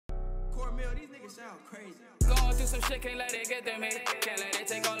These niggas sound crazy. Going through some shit, can't let it get to me. Can't let it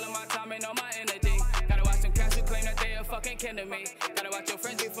take all of my time and all my energy. Gotta watch them cats who claim that they a fucking kin to me. Gotta watch your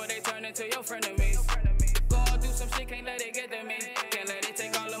friends before they turn into your frenemies. Going through some shit, can't let it get to me. Can't let it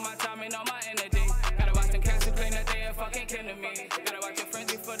take all of my time and all my energy. Gotta watch them cats who claim that they a fucking kin to me. Gotta watch your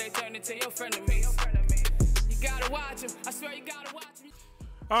friends before they turn into your frenemies. You gotta watch them. I swear you gotta watch them.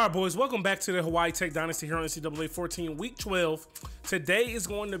 All right, boys, welcome back to the Hawaii Tech Dynasty here on NCAA 14, Week 12. Today is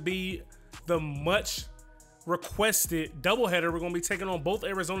going to be the much requested doubleheader. We're going to be taking on both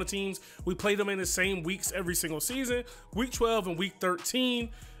Arizona teams. We play them in the same weeks every single season, Week 12 and Week 13.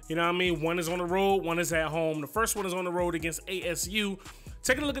 You know what I mean? One is on the road, one is at home. The first one is on the road against ASU.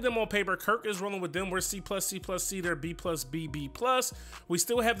 Taking a look at them on paper, Kirk is rolling with them. We're C+, C+, C. They're B+, B, B+. We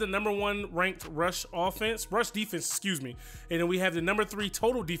still have the #1 ranked rush defense, excuse me. And then we have the #3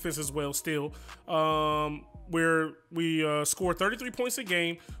 total defense as well still, where we score 33 points a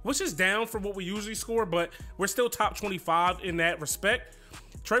game, which is down from what we usually score, but we're still top 25 in that respect.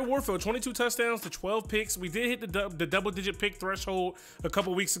 Trey Warfield, 22 touchdowns to 12 picks. We did hit the double-digit pick threshold a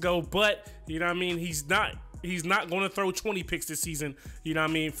couple weeks ago, but, you know what I mean, he's not going to throw 20 picks this season, you know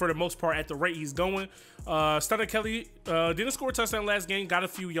what I mean, for the most part at the rate he's going. Stunner Kelly didn't score a touchdown last game, got a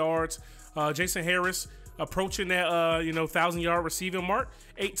few yards. Jason Harris approaching that 1,000-yard receiving mark,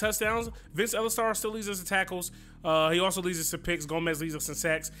 8 touchdowns. Vince Ellistar still leads us in tackles. He also leads us in picks. Gomez leads us in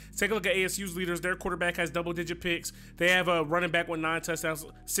sacks. Take a look at ASU's leaders. Their quarterback has double-digit picks. They have a running back with 9 touchdowns,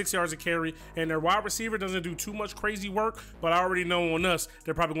 6 yards a carry, and their wide receiver doesn't do too much crazy work, but I already know on us,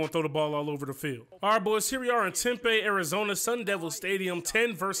 they're probably going to throw the ball all over the field. All right, boys, here we are in Tempe, Arizona, Sun Devil Stadium,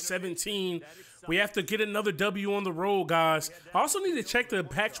 10-17. We have to get another W on the road, guys. I also need to check the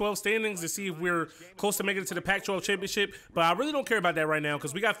Pac-12 standings to see if we're close to making it to the Pac-12 championship, but I really don't care about that right now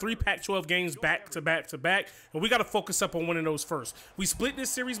because we got 3 Pac-12 games back to back to back, and we got to focus up on winning those first. We split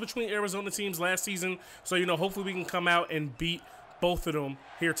this series between Arizona teams last season, so, hopefully we can come out and beat both of them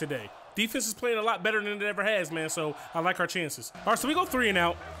here today. Defense is playing a lot better than it ever has, man, so I like our chances. All right, so we go 3 and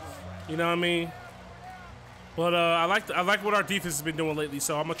out, you know what I mean? But I like what our defense has been doing lately,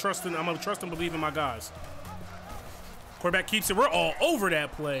 so I'm gonna trust and believe in my guys. Quarterback keeps it. We're all over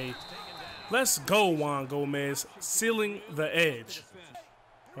that play. Let's go, Juan Gomez, sealing the edge.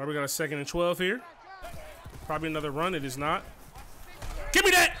 All right, we got a 2nd and 12 here. Probably another run. It is not. Give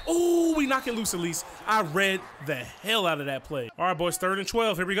me that! Ooh, we knock it loose at least. I read the hell out of that play. All right, boys, 3rd and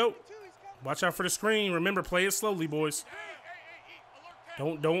 12. Here we go. Watch out for the screen. Remember, play it slowly, boys.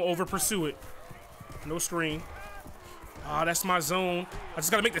 Don't over pursue it. No screen. Ah, that's my zone. I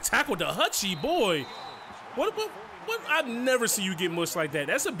just gotta make the tackle to Hutchie, boy. What? I've never seen you get mushed like that.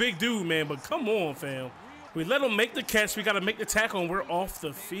 That's a big dude, man, but come on, fam. We let him make the catch. We gotta make the tackle, and we're off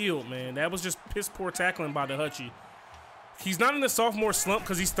the field, man. That was just piss poor tackling by the Hutchie. He's not in the sophomore slump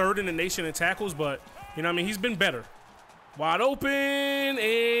because he's 3rd in the nation in tackles, but, you know what I mean, he's been better. Wide open, and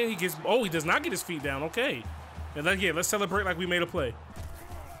he gets, he does not get his feet down. Okay. And let's celebrate like we made a play.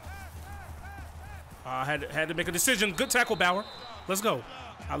 I had to make a decision. Good tackle, Bauer. Let's go.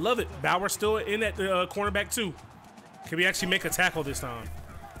 I love it. Bauer still in at the cornerback, too. Can we actually make a tackle this time?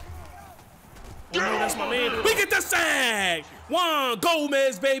 Oh, no, that's my man. We get the sack. Juan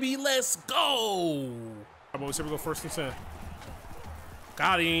Gomez, baby. Let's go. All right, boys, here we go. 1st and 10.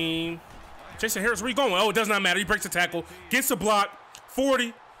 Got him. Jason Harris, where you going? Oh, it does not matter. He breaks the tackle. Gets the block.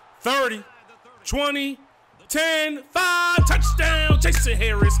 40, 30, 20, 10, 5, touchdown, Jason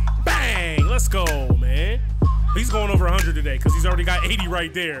Harris, bang, let's go, man. He's going over 100 today because he's already got 80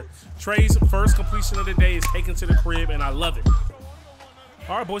 right there. Trey's first completion of the day is taken to the crib, and I love it.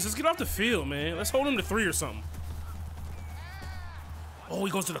 All right, boys, let's get off the field, man. Let's hold him to 3 or something. Oh,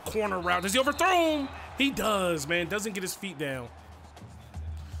 he goes to the corner route. Does he overthrow him? He does, man. Doesn't get his feet down.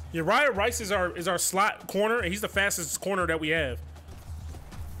 Uriah Rice is our slot corner, and he's the fastest corner that we have.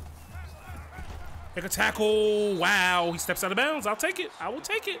 Make a tackle. Wow, he steps out of bounds. I'll take it. I will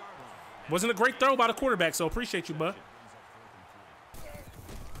take it. Wasn't a great throw by the quarterback, so appreciate you, bud.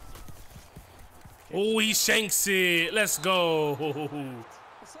 Oh, he shanks it. Let's go.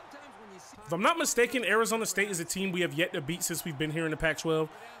 If I'm not mistaken, Arizona State is a team we have yet to beat since we've been here in the Pac-12.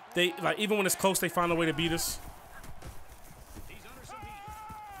 They, even when it's close, they find a way to beat us.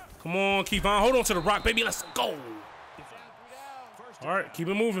 Come on, Kevon. Hold on to the rock, baby. Let's go. All right, keep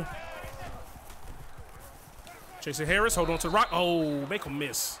it moving. Jason Harris, hold on to the rock. Oh, make him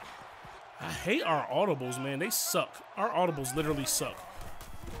miss. I hate our audibles, man. They suck. Our audibles literally suck.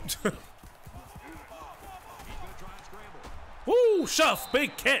 Woo, Shuff,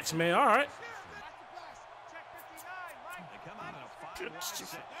 big catch, man. All right.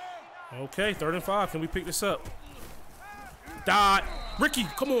 Okay, 3rd and 5. Can we pick this up? Dot. Ricky,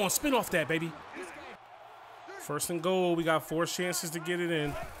 come on, spin off that, baby. First and goal. We got 4 chances to get it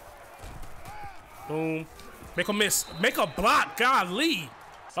in. Boom. Make a miss. Make a block. Golly.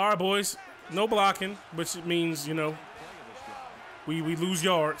 All right, boys. No blocking, which means, you know, we lose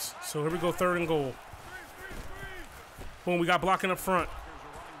yards. So here we go, 3rd and goal. Boom, we got blocking up front.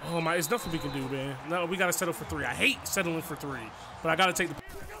 Oh, my, it's nothing we can do, man. No, we got to settle for 3. I hate settling for 3, but I got to take the...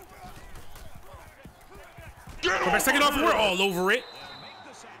 Quarterback second off, we're all over it.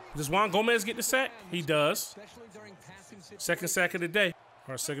 Does Juan Gomez get the sack? He does. 2nd sack of the day.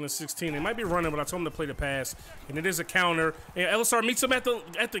 Our 2nd and 16. They might be running, but I told him to play the pass. And it is a counter. And LSR meets him at the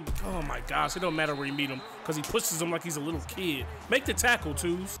oh my gosh, it don't matter where you meet him because he pushes him like he's a little kid. Make the tackle,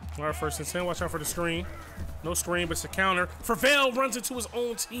 twos. All right, 1st and 10. Watch out for the screen. No screen, but it's a counter. Favell runs into his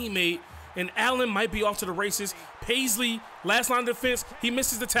own teammate. And Allen might be off to the races. Paisley, last line of defense. He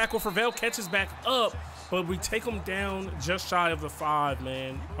misses the tackle. Favell catches back up. But we take him down just shy of the 5,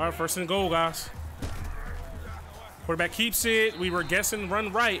 man. All right, 1st and goal, guys. Quarterback keeps it. We were guessing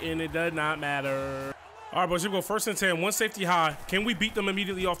run right, and it does not matter. All right, boys, here we go. 1st and 10. 1 safety high. Can we beat them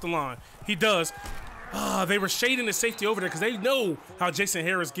immediately off the line? He does. They were shading the safety over there because they know how Jason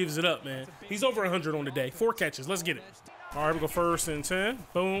Harris gives it up, man. He's over 100 on the day. 4 catches. Let's get it. All right, we go 1st and 10.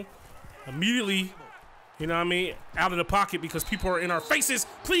 Boom. Immediately, you know what I mean, out of the pocket because people are in our faces.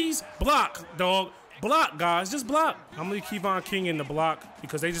 Please block, dog. Block, guys. Just block. I'm going to keep on King in the block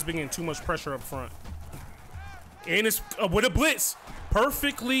because they just been getting too much pressure up front. And it's with a blitz.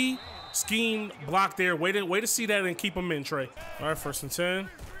 Perfectly schemed block there. Way to see that and keep them in, Trey. All right, 1st and 10.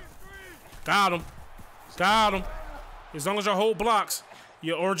 Got him. Got him. As long as you hold blocks.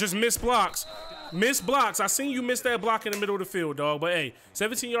 Or just miss blocks. Miss blocks. I seen you miss that block in the middle of the field, dog. But, hey,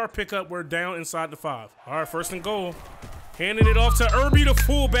 17-yard pickup. We're down inside the 5. All right, 1st and goal. Handing it off to Irby, the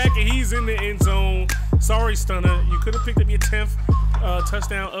fullback, and he's in the end zone. Sorry, Stunner. You could have picked up your 10th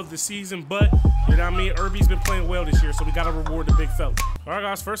touchdown of the season, but, you know what I mean, Irby's been playing well this year, so we got to reward the big fella. All right,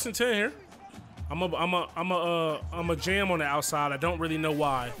 guys, 1st and 10 here. I'm a jam on the outside. I don't really know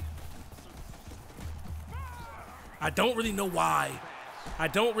why. I don't really know why.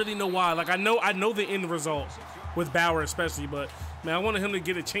 Like, I know the end result with Bauer especially, but, man, I wanted him to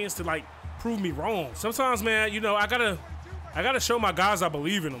get a chance to, like, prove me wrong. Sometimes, man, you know, I gotta show my guys I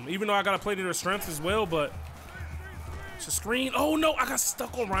believe in them, even though I gotta play to their strengths as well. But it's a screen. Oh no, I got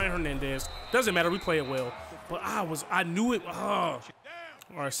stuck on Ryan Hernandez. Doesn't matter, we play it well. But I knew it. Oh. All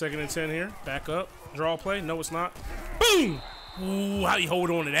right, 2nd and 10 here. Back up, draw play. No, it's not. Boom. Ooh, how do you hold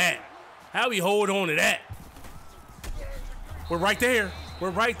on to that? How do you hold on to that? We're right there. We're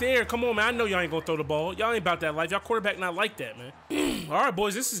right there. Come on, man. I know y'all ain't gonna throw the ball. Y'all ain't about that life. Y'all quarterback not like that, man. All right,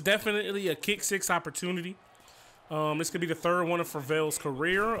 boys. This is definitely a kick 6 opportunity. This could be the 3rd one of Favell's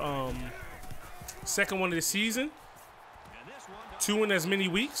career. 2nd one of the season. 2 in as many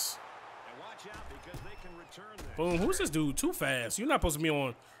weeks. Boom. Who's this dude? Too fast. You're not supposed to be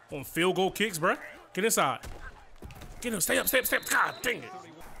on field goal kicks, bruh. Get inside. Get him. Stay up. Stay up. Stay up. God dang it.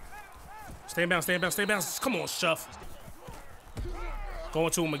 Stay in bounds. Stay in bounds. Stay in bounds. Come on, Shuff. Going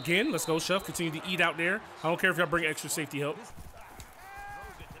to him again. Let's go, Shuff. Continue to eat out there. I don't care if y'all bring extra safety help.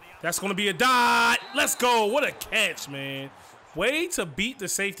 That's going to be a dot. Let's go. What a catch, man. Way to beat the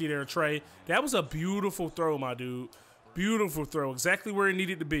safety there, Trey. That was a beautiful throw, my dude. Beautiful throw. Exactly where it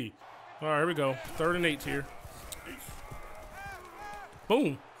needed to be. All right, here we go. 3rd and 8 here.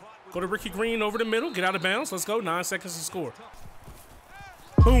 Boom. Go to Ricky Green over the middle. Get out of bounds. Let's go. 9 seconds to score.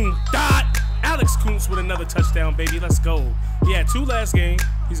 Boom. Dot. Alex Kuntz with another touchdown, baby. Let's go. He had 2 last game.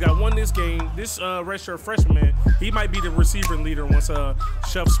 He's got 1 this game. This redshirt freshman, man, he might be the receiver leader once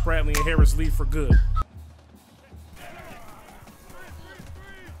Shuff, Spratley, and Harris leave for good.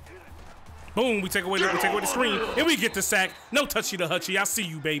 Boom, we take away the screen, and we get the sack. No touchy to hutchy. I see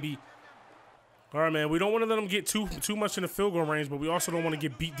you, baby. All right, man. We don't want to let them get too much in the field goal range, but we also don't want to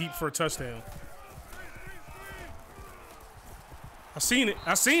get beat deep for a touchdown. I seen it.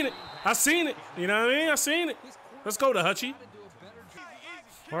 I seen it. I seen it. You know what I mean? I seen it. Let's go to Hutchie.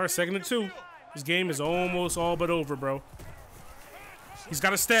 All right, 2nd and 2. This game is almost all but over, bro. He's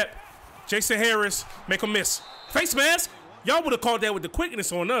got a step. Jason Harris, make a miss. Face mask. Y'all would have called that with the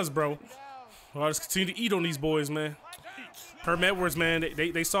quickness on us, bro. All right, let's continue to eat on these boys, man. Herm Edwards, man,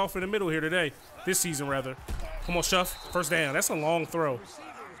 they soft in the middle here today. This season, rather. Come on, Shuff. 1st down. That's a long throw.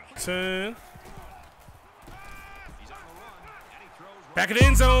 10. Back in the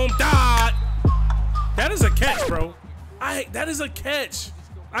end zone. Dot. That is a catch, bro. That is a catch.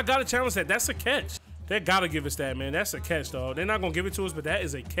 I got to challenge that. That's a catch. They got to give us that, man. That's a catch, dog. They're not going to give it to us, but that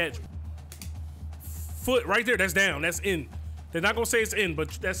is a catch. Foot right there. That's down. That's in. They're not gonna say it's in, but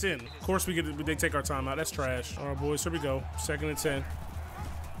that's in. Of course, they take our time out. That's trash. All right, boys, here we go. 2nd and 10.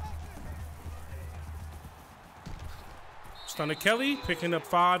 Stunner Kelly picking up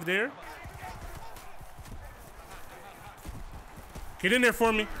 5 there. Get in there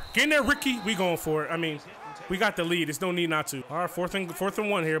for me. Get in there, Ricky. We going for it. I mean, we got the lead. There's no need not to. All right, 4th and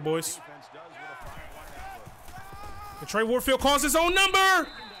 1 here, boys. And Trey Warfield calls his own number.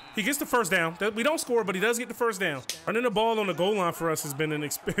 He gets the first down. We don't score, but he does get the first down. Running the ball on the goal line for us has been an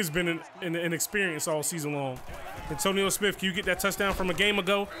experience all season long. Antonio Smith, can you get that touchdown from a game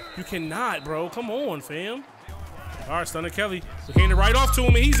ago? You cannot, bro. Come on, fam. All right, Stunner Kelly. We handed it right off to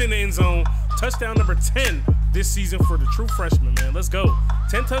him, and he's in the end zone. Touchdown number 10 this season for the true freshman, man. Let's go.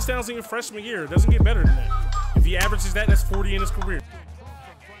 10 touchdowns in your freshman year. It doesn't get better than that. If he averages that, that's 40 in his career.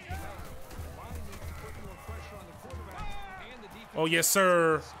 Oh, yes,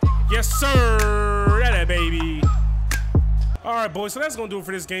 sir. Yes, sir. That baby. All right, boys, so that's going to do it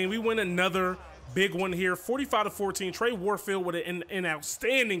for this game. We win another big one here, 45-14. Trey Warfield with an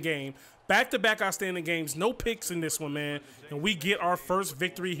outstanding game. Back-to-back outstanding games. No picks in this one, man. And we get our first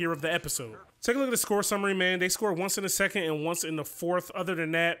victory here of the episode. Take a look at the score summary, man. They scored once in the 2nd and once in the 4th. Other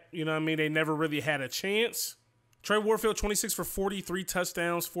than that, you know what I mean, they never really had a chance. Trey Warfield, 26 for 40, 3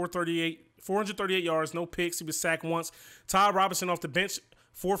 touchdowns, 438 yards, no picks. He was sacked once. Todd Robinson off the bench,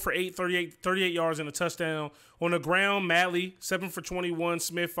 4 for 8, 38 yards and a touchdown. On the ground, Madley, 7 for 21.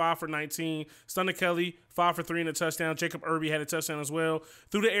 Smith, 5 for 19. Stunner Kelly, 5 for 3 and a touchdown. Jacob Irby had a touchdown as well.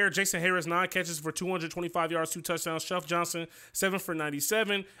 Through the air, Jason Harris, 9 catches for 225 yards, 2 touchdowns. Shuff Johnson, 7 for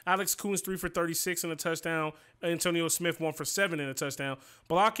 97. Alex Coons, 3 for 36 and a touchdown. Antonio Smith, 1 for 7 and a touchdown.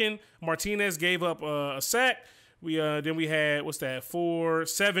 Blocking, Martinez gave up a sack. Then we had,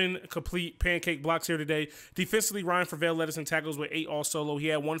 7 complete pancake blocks here today. Defensively, Ryan Favale led us in tackles with 8 all solo. He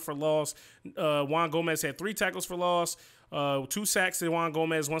had 1 for loss. Juan Gomez had 3 tackles for loss. 2 sacks to Juan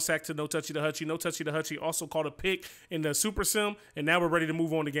Gomez, 1 sack to No Touchy to Hutchie. No Touchy to Hutchie also caught a pick in the Super Sim, and now we're ready to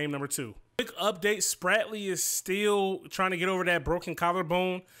move on to game number 2. Quick update, Spratley is still trying to get over that broken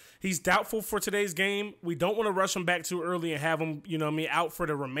collarbone. He's doubtful for today's game. We don't want to rush him back too early and have him, you know what I mean, out for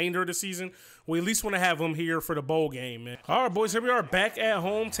the remainder of the season. We at least want to have him here for the bowl game, man. All right, boys, here we are back at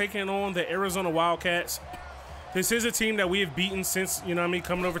home taking on the Arizona Wildcats. This is a team that we have beaten since, you know what I mean,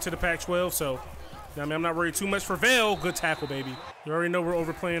 coming over to the Pac-12, so, you know what I mean, I'm not worried too much for Vail. Good tackle, baby. You already know we're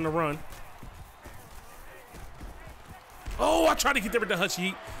overplaying the run. Oh, I tried to get there with the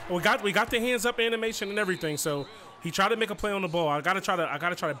Hutchie. We got the hands up animation and everything, so he tried to make a play on the ball. I gotta try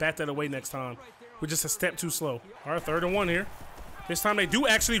to bat that away next time. We're just a step too slow. All right, 3rd and 1 here. This time they do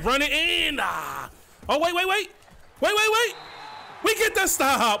actually run it in. Oh, wait. We get the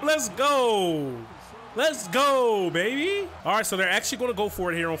stop. Let's go. Let's go, baby. All right, so they're actually going to go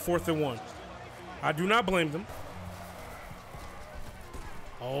for it here on 4th and 1. I do not blame them.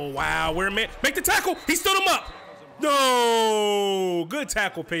 Oh, wow. Make the tackle. He stood him up. No. Good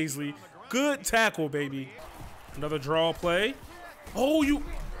tackle, Paisley. Good tackle, baby. Another draw play. Oh,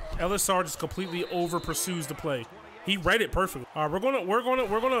 LSR just completely over pursues the play. He read it perfectly. All right, we're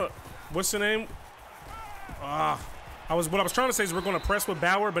gonna. What's the name? What I was trying to say is we're gonna press with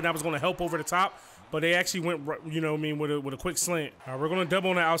Bauer, but that was gonna help over the top. But they actually went, you know what I mean, with a quick slant. All right, we're gonna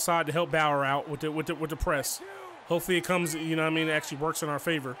double on the outside to help Bauer out with the press. Hopefully it comes, you know what I mean, it actually works in our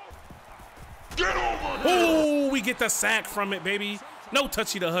favor. Oh, we get the sack from it, baby. No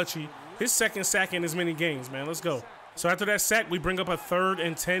Touchy to Hutchie. His 2nd sack in as many games, man. Let's go. So after that sack, we bring up a 3rd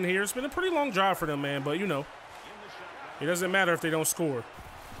and 10 here. It's been a pretty long drive for them, man, but you know, it doesn't matter if they don't score.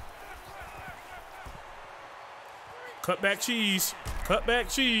 Cutback cheese.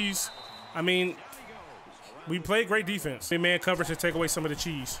 Cutback cheese. I mean, we played great defense. Man coverage to take away some of the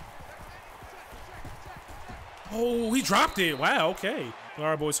cheese. Oh, he dropped it. Wow, okay. All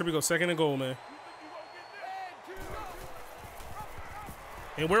right, boys, here we go. 2nd and goal, man.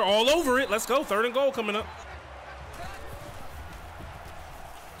 And we're all over it. Let's go. 3rd and goal coming up.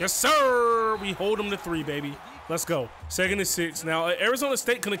 Yes, sir. We hold them to 3, baby. Let's go. 2nd and 6. Now, Arizona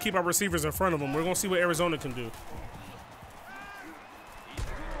State couldn't keep our receivers in front of them. We're going to see what Arizona can do.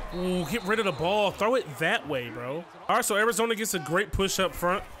 Ooh, get rid of the ball. Throw it that way, bro. All right, so Arizona gets a great push up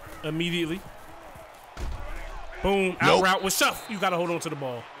front immediately. Boom. Out route with Shuff. You got to hold on to the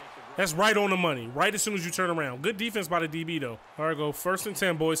ball. That's right on the money. Right as soon as you turn around. Good defense by the DB, though. All right, go 1st and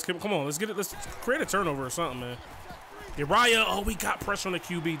 10, boys. Come on. Let's get it. Let's create a turnover or something, man. Uriah. Oh, we got pressure on the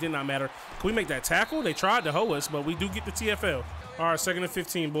QB. Did not matter. Can we make that tackle? They tried to hoe us, but we do get the TFL. All right, 2nd and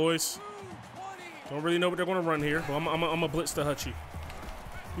 15, boys. Don't really know what they're going to run here, but I'm gonna blitz the Hutchie.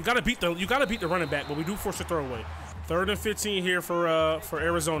 You gotta beat the running back, but we do force a throwaway. 3rd and 15 here for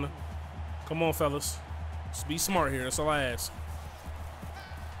Arizona. Come on, fellas. Just be smart here. That's all I ask.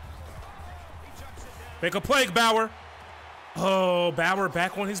 Make a play, Bauer. Oh, Bauer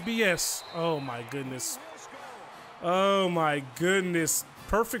back on his BS. Oh, my goodness. Oh, my goodness.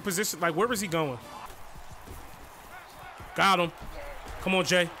 Perfect position. Like, where is he going? Got him. Come on,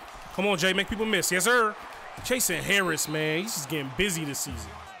 Jay. Come on, Jay. Make people miss. Yes, sir. Jason Harris, man. He's just getting busy this season.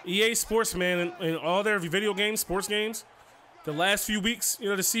 EA Sports, man, in all their video games, sports games, the last few weeks, you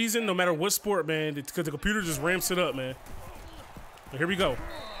know, the season, no matter what sport, man, because the computer just ramps it up, man. But here we go.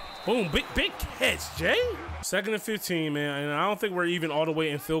 Boom. Big catch, Jay. 2nd and 15, man. And I don't think we're even all the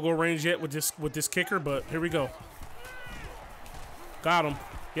way in field goal range yet with this kicker, but here we go. Got him.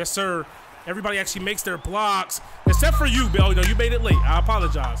 Yes, sir. Everybody actually makes their blocks, except for you, Bill. You made it late. I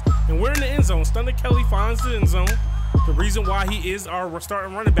apologize. And we're in the end zone. Stunner Kelly finds the end zone. The reason why he is our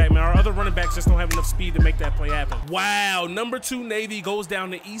starting running back, man. Our other running backs just don't have enough speed to make that play happen. Wow. Number 2 Navy goes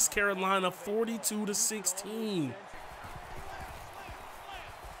down to East Carolina 42-16.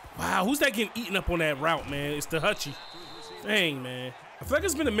 Wow. Who's that getting eaten up on that route, man? It's the Hutchie. Dang, man. I feel like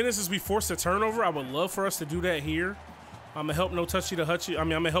it's been a minute since we forced a turnover. I would love for us to do that here. I'm going to help no touchy the Hutchie. I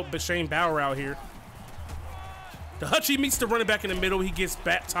mean, I'm going to help Shane Bauer out here. The Hutchie meets the running back in the middle. He gets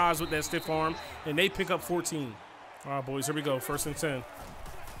baptized with that stiff arm, and they pick up 14. All right, boys, here we go. 1st and 10.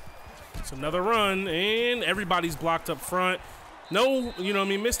 It's another run, and everybody's blocked up front. No, you know what I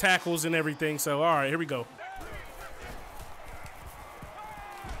mean, missed tackles and everything. So, all right, here we go.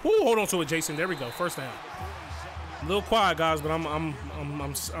 Woo, hold on to it, Jason. There we go. 1st down. A little quiet, guys, but I'm you know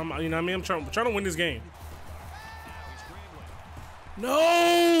what I mean? I'm trying to win this game.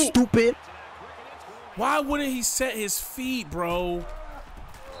 No! Stupid. Why wouldn't he set his feet, bro?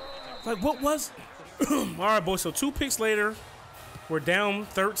 Like, what was... All right, boys, so 2 picks later, we're down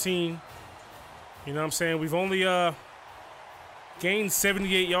 13. You know what I'm saying? We've only gained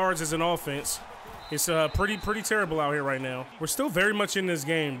 78 yards as an offense. It's pretty terrible out here right now. We're still very much in this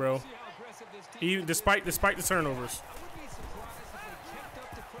game, bro. Even despite the turnovers.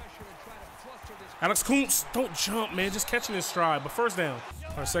 Alex Kuntz, don't jump, man. Just catching his stride. But 1st down.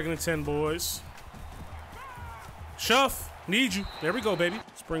 All right, 2nd and 10, boys. Shuff, need you. There we go, baby.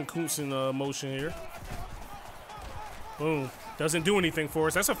 Let's bring Kuntz in motion here. Boom. Doesn't do anything for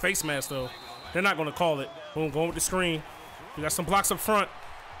us. That's a face mask, though. They're not going to call it. Boom, going with the screen. We got some blocks up front.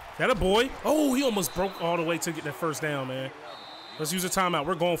 That a boy? Oh, he almost broke all the way to get that 1st down, man. Let's use a timeout.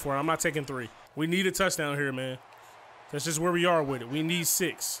 We're going for it. I'm not taking 3. We need a touchdown here, man. That's just where we are with it. We need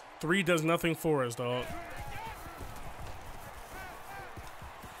 6. 3 does nothing for us, dog.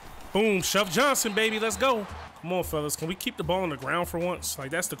 Boom, Shuff Johnson, baby. Let's go. Come on, fellas. Can we keep the ball on the ground for once?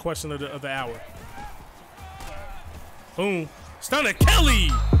 Like, that's the question of the hour. Boom. Stunner Kelly.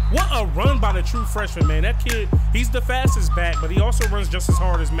 What a run by the true freshman, man. That kid, he's the fastest back, but he also runs just as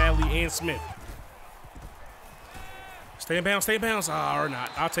hard as Madley and Smith. Stay in bounds, stay in bounds. Or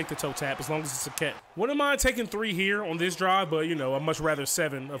not. I'll take the toe tap as long as it's a catch. Wouldn't mind taking 3 here on this drive, but, you know, I'd much rather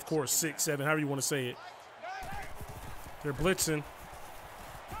 7, of course, 6, 7, however you want to say it. They're blitzing.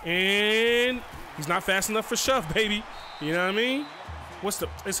 And he's not fast enough for Shuff, baby. You know what I mean?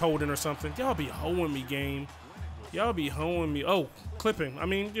 It's holding or something. Y'all be hoeing me, game. Y'all be hoeing me. Oh, clipping. I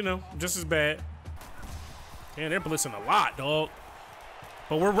mean, you know, just as bad. Man, they're blitzing a lot, dog.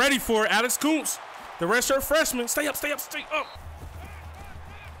 But we're ready for it. Alex Kuntz, the redshirt freshman. Stay up, stay up, stay up.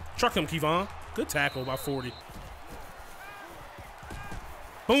 Truck him, Kevon. Good tackle by 40.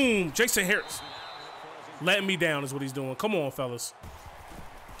 Boom, Jason Harris. Letting me down is what he's doing. Come on, fellas.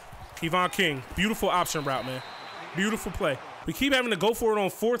 Kevon King, beautiful option route, man. Beautiful play. We keep having to go for it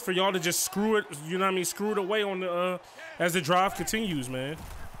on 4th for y'all to just screw it, you know what I mean, screw it away on the as the drive continues, man.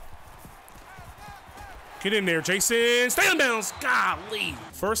 Get in there, Jason. Stay on bounds. Golly.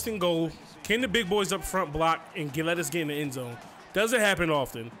 1st and goal. Can the big boys up front block and let us get in the end zone? Doesn't happen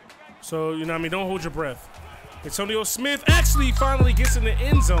often. So, you know what I mean, don't hold your breath. Antonio Smith actually finally gets in the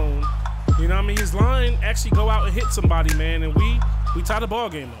end zone. You know what I mean? His line actually go out and hit somebody, man, and we tie the ball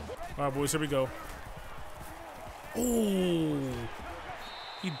game up. All right, boys, here we go. Ooh.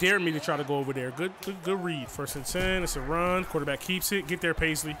 He dared me to try to go over there. Good read. 1st and 10. It's a run. Quarterback keeps it. Get there,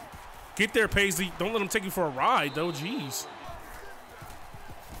 Paisley. Get there, Paisley. Don't let him take you for a ride, though. Jeez.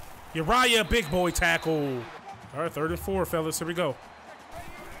 Uriah, big boy tackle. All right, 3rd and 4, fellas. Here we go.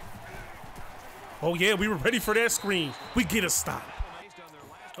 Oh, yeah, we were ready for that screen. We get a stop.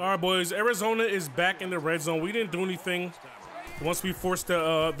 All right, boys. Arizona is back in the red zone. We didn't do anything once we forced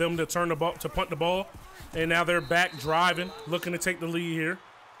them to turn the ball, to punt the ball. And now they're back driving, looking to take the lead here.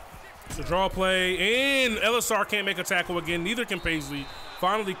 So draw play, and LSR can't make a tackle again. Neither can Paisley.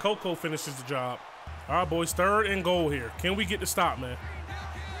 Finally, Coco finishes the job. All right, boys, 3rd and goal here. Can we get the stop, man?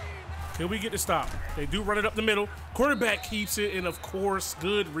 Can we get the stop? They do run it up the middle. Quarterback keeps it, and, of course,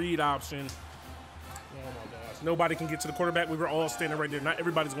 good read option. Nobody can get to the quarterback. We were all standing right there. Not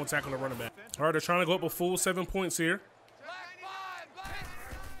everybody's going to tackle the running back. All right, they're trying to go up a full 7 points here.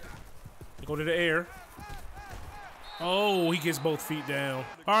 They go to the air. Oh, he gets both feet down.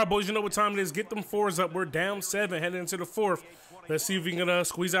 All right, boys, you know what time it is. Get them fours up. We're down 7, heading into the 4th. Let's see if we can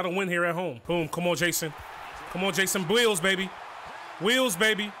squeeze out a win here at home. Boom. Come on, Jason. Come on, Jason. Wheels, baby. Wheels,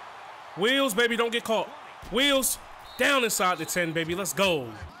 baby. Wheels, baby. Don't get caught. Wheels. Down inside the 10, baby. Let's go.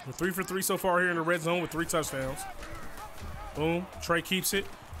 We're 3 for 3 so far here in the red zone with 3 touchdowns. Boom. Trey keeps it.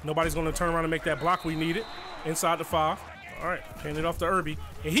 Nobody's going to turn around and make that block we needed. Inside the 5. All right. Hand it off to Irby.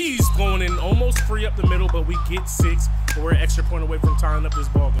 And he's going in almost free up the middle, but we get 6. But we're an extra point away from tying up this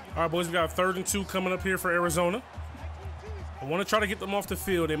ball game. All right, boys. We got 3rd and 2 coming up here for Arizona. I want to try to get them off the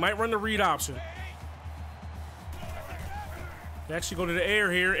field. They might run the read option. They actually go to the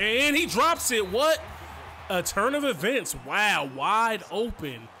air here, and he drops it. What a turn of events. Wow, wide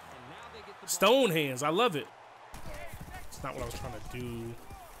open. Stone hands. I love it. It's not what I was trying to do.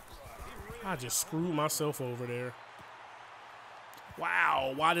 I just screwed myself over there.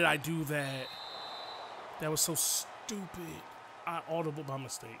 Wow, why did I do that? That was so stupid. I audible by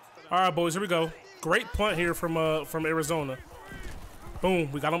mistake. All right, boys, here we go. Great punt here from Arizona.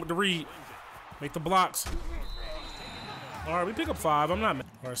 Boom, we got him with the read. Make the blocks. All right, we pick up 5. I'm not mad.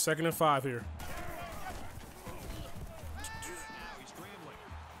 All right, 2nd and 5 here.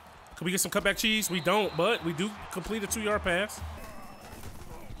 Can we get some cutback cheese? We don't, but we do complete a 2-yard pass.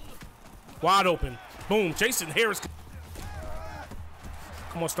 Wide open. Boom, Jason Harris.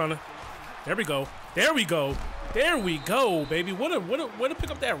 Come on, Stunner. There we go. There we go. There we go, baby. Way to pick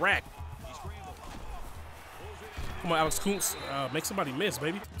up that rack. Come on, Alex Kuntz. Make somebody miss,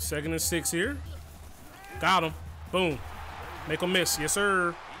 baby. 2nd and 6 here. Got him. Boom. Make him miss. Yes,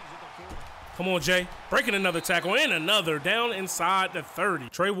 sir. Come on, Jay. Breaking another tackle and another. Down inside the 30.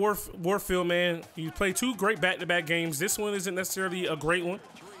 Trey Warfield, man. He played 2 great back-to-back games. This one isn't necessarily a great one.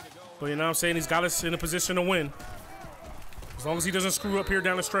 But you know what I'm saying? He's got us in a position to win. As long as he doesn't screw up here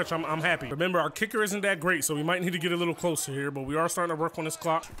down the stretch, I'm happy. Remember, our kicker isn't that great, so we might need to get a little closer here, but we are starting to work on this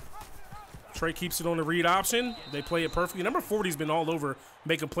clock. Trey keeps it on the read option. They play it perfectly. Number 40's been all over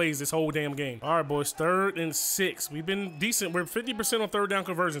making plays this whole damn game. All right, boys, 3rd and 6. We've been decent. We're 50% on 3rd down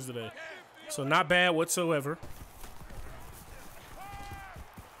conversions today, so not bad whatsoever.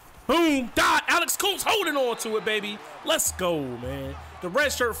 Boom, dot. Alex Kuntz holding on to it, baby. Let's go, man. The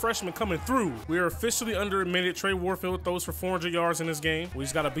redshirt freshman coming through. We are officially under a minute. Trey Warfield throws for 400 yards in this game. We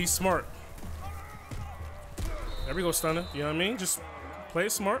just got to be smart. There we go, Stunner. You know what I mean? Just play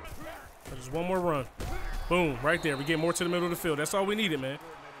it smart. Just one more run. Boom, right there. We get more to the middle of the field. That's all we needed, man.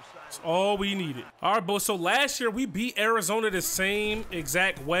 That's all we needed. All right, boys. So last year, we beat Arizona the same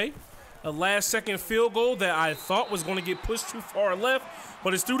exact way. A last-second field goal that I thought was going to get pushed too far left,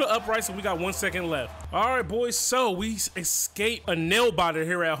 but it's through the uprights, and we got 1 second left. All right, boys, so we escaped a nail-biter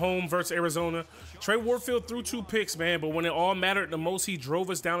here at home versus Arizona. Trey Warfield threw 2 picks, man, but when it all mattered the most, he drove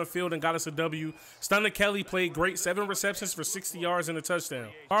us down the field and got us a W. Stunner Kelly played great, 7 receptions for 60 yards and a touchdown.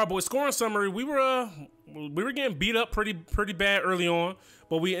 All right, boys, scoring summary, we were getting beat up pretty bad early on,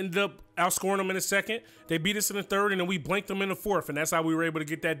 but we ended up outscoring them in the 2nd. They beat us in the 3rd, and then we blanked them in the 4th, and that's how we were able to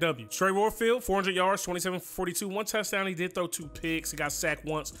get that W. Trey Warfield, 400 yards, 27 for 42, 1 touchdown. He did throw 2 picks. He got sacked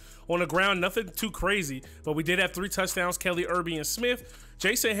once. On the ground, nothing too crazy, but we did have 3 touchdowns, Kelly, Irby, and Smith.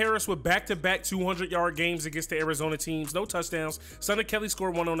 Jason Harris with back-to-back 200-yard games against the Arizona teams. No touchdowns. Stunner Kelly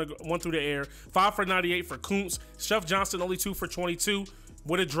scored 1 through the air. 5 for 98 for Kuntz. Shuff Johnson only 2 for 22.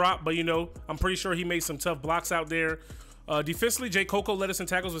 Would have dropped, but, you know, I'm pretty sure he made some tough blocks out there. Defensively, Jay Coco led us in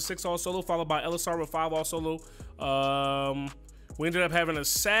tackles with 6 all solo, followed by Elisar with 5 all solo. We ended up having a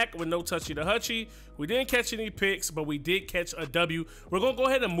sack with no touchy to hutchy. We didn't catch any picks, but we did catch a W. We're going to go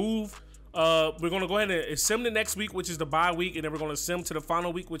ahead and move. We're going to go ahead and sim the next week, which is the bye week, and then we're going to sim to the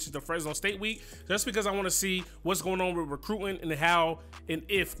final week, which is the Fresno State week, just because I want to see what's going on with recruiting and how and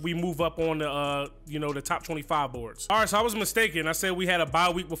if we move up on the, you know, the top 25 boards. All right, so I was mistaken. I said we had a bye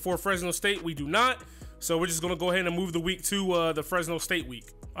week before Fresno State. We do not. So we're just going to go ahead and move the week to the Fresno State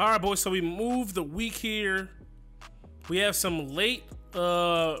week. All right, boys, so we moved the week here. We have some late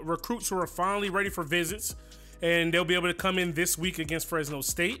recruits who are finally ready for visits, and they'll be able to come in this week against Fresno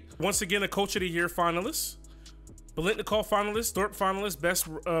State. Once again, a Coach of the Year finalist, Bolitnikov finalist, Thorpe finalist, Best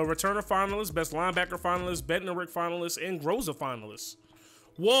Returner finalist, Best Linebacker finalist, Bednarik finalist, and Groza finalist.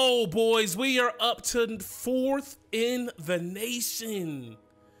 Whoa, boys, we are up to 4th in the nation.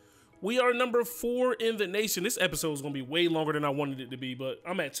 We are number 4 in the nation. This episode is going to be way longer than I wanted it to be, but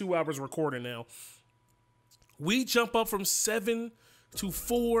I'm at 2 hours recording now. We jump up from 7 to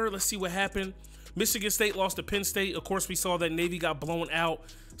 4. Let's see what happened. Michigan State lost to Penn State. Of course, we saw that Navy got blown out.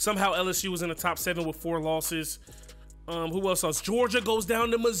 Somehow LSU was in the top 7 with 4 losses. Who else? Georgia goes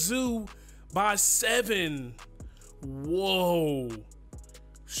down to Mizzou by 7. Whoa.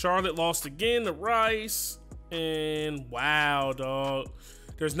 Charlotte lost again to Rice. And wow, dog.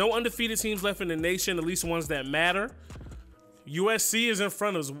 There's no undefeated teams left in the nation, at least ones that matter. USC is in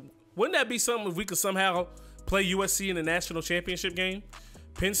front of us. Wouldn't that be something if we could somehow play USC in the national championship game?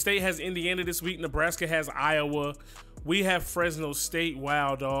 Penn State has Indiana this week. Nebraska has Iowa. We have Fresno State.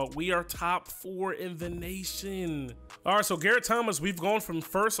 Wow, dog. We are top 4 in the nation. All right, so Garrett Thomas, we've gone from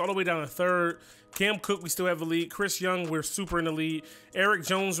first all the way down to 3rd. Cam Cook, we still have the lead. Chris Young, we're super in the lead. Eric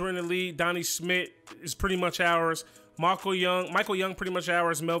Jones, we're in the lead. Donnie Schmidt is pretty much ours. Michael Young, pretty much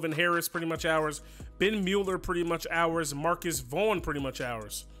ours. Melvin Harris, pretty much ours. Ben Mueller, pretty much ours. Marcus Vaughn, pretty much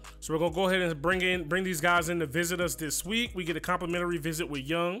ours. So we're gonna go ahead and bring these guys in to visit us this week. We get a complimentary visit with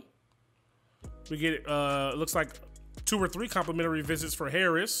Young. We get looks like 2 or 3 complimentary visits for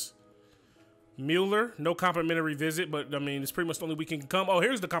Harris. Mueller, no complimentary visit, but I mean, it's pretty much the only we can come. Oh,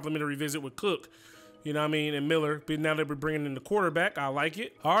 here's the complimentary visit with Cook. You know what I mean? And Miller. But now that we're bringing in the quarterback, I like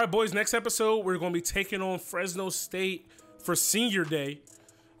it. All right, boys, next episode, we're going to be taking on Fresno State for Senior Day.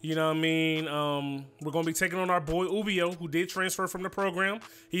 You know what I mean? We're going to be taking on our boy Ubio, who did transfer from the program.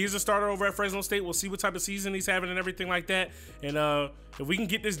 He is a starter over at Fresno State. We'll see what type of season he's having and everything like that. And if we can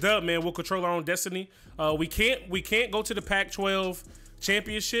get this dub, man, we'll control our own destiny. We can't go to the Pac-12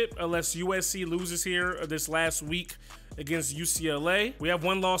 championship unless USC loses here this last week against UCLA. We have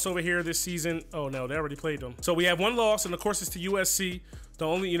 1 loss over here this season. Oh no, they already played them. So we have 1 loss, and of course it's to USC. The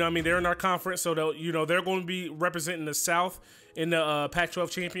only, you know what I mean, they're in our conference, so they'll, you know, they're going to be representing the South in the Pac-12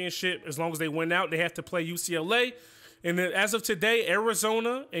 championship. As long as they win out, they have to play UCLA. And then as of today,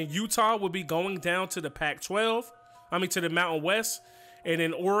 Arizona and Utah will be going down to the Pac-12. I mean, to the Mountain West. And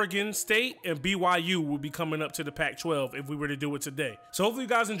then Oregon State and BYU will be coming up to the Pac-12 if we were to do it today. So hopefully you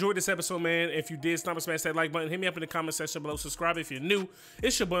guys enjoyed this episode, man. If you did, stop and smash that like button. Hit me up in the comment section below. Subscribe if you're new.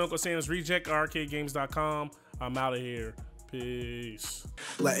 It's your boy UncleSamsReject, arcadegames.com. I'm out of here. Peace.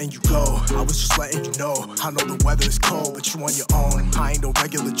 Letting you go, I was just letting you know. I know the weather is cold, but you on your own. I ain't no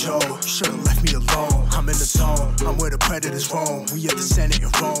regular Joe, you should've left me alone. I'm in the zone, I'm where the predators roam. We at the Senate in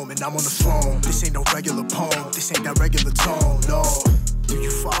Rome, and I'm on the throne. This ain't no regular poem, this ain't that regular tone, no. Do you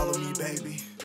follow me, baby?